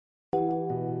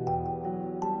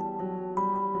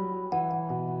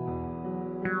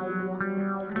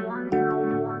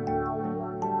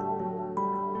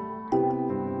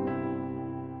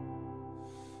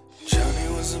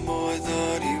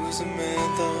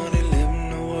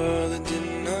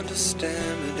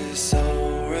understand, but it's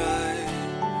alright,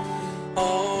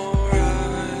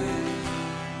 alright.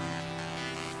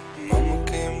 Mama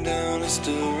came down and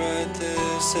stood right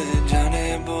there, said,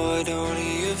 Johnny boy, don't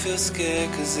you feel scared,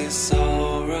 'cause it's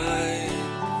alright,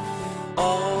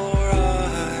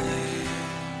 alright.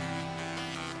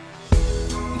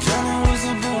 Johnny was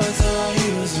a boy, thought he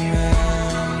was a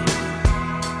man,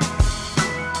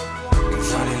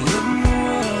 thought he lived in the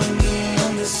world and didn't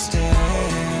understand.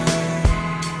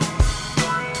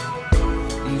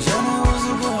 Johnny was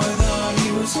a boy, thought he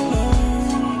was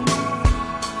alone.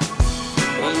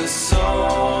 Well, it's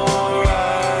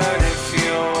alright if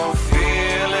you're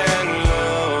feeling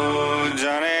low,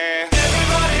 Johnny.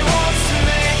 Everybody wants to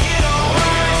make it alright.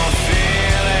 When you're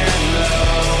feeling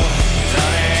low,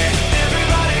 Johnny.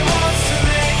 Everybody wants to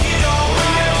make it alright.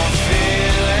 When you're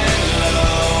feeling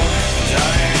low,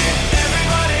 Johnny.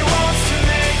 Everybody wants to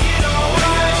make it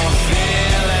alright. When you're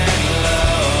feeling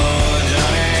low,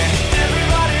 Johnny.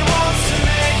 Everybody wants to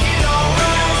make it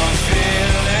alright. When you're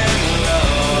feeling low.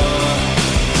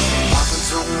 Papa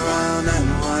turned around and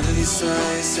what did he say?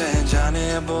 He said, Johnny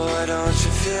boy, don't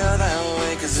you feel that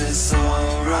way, 'cause it's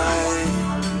alright,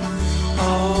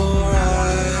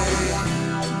 alright.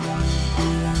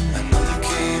 Another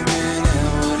came in and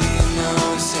what do you know?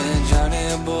 He said, Johnny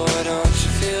boy, don't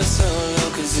you feel so low,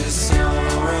 'cause it's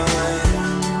alright,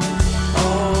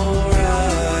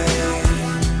 alright.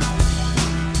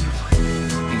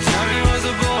 Johnny was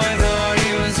a boy, thought he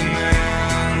was a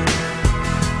man,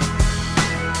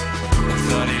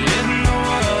 thought he lived in the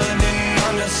world and didn't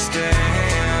understand.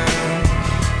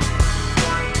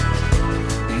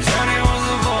 Johnny was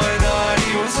a boy, thought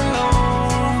he was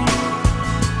alone.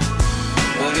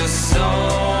 But it's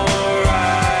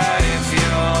alright if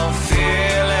you're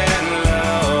feeling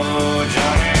low,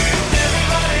 Johnny.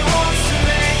 Everybody wants to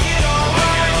make it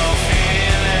alright. When you're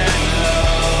feeling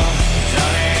low,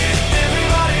 Johnny.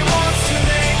 Everybody wants to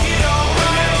make it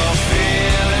alright. When you're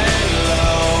feeling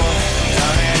low,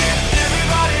 Johnny.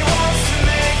 Everybody wants to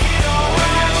make it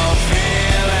alright. When you're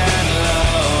feeling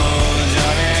low,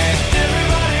 Johnny.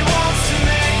 Everybody wants to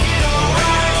make it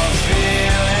alright. When you're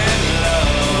feeling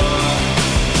low.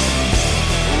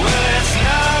 Well, it's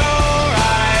not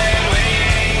alright when you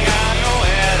ain't got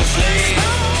nowhere to sleep.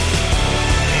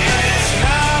 It's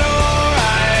not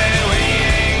alright when you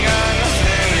ain't got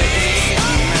nothing to eat.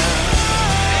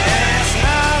 And it's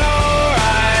not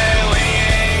alright when you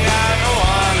ain't got no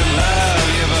one to love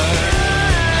you. But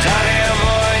Johnny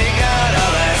boy, you got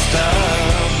all that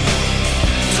stuff.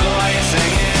 So why you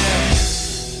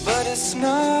singing? But it's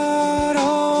not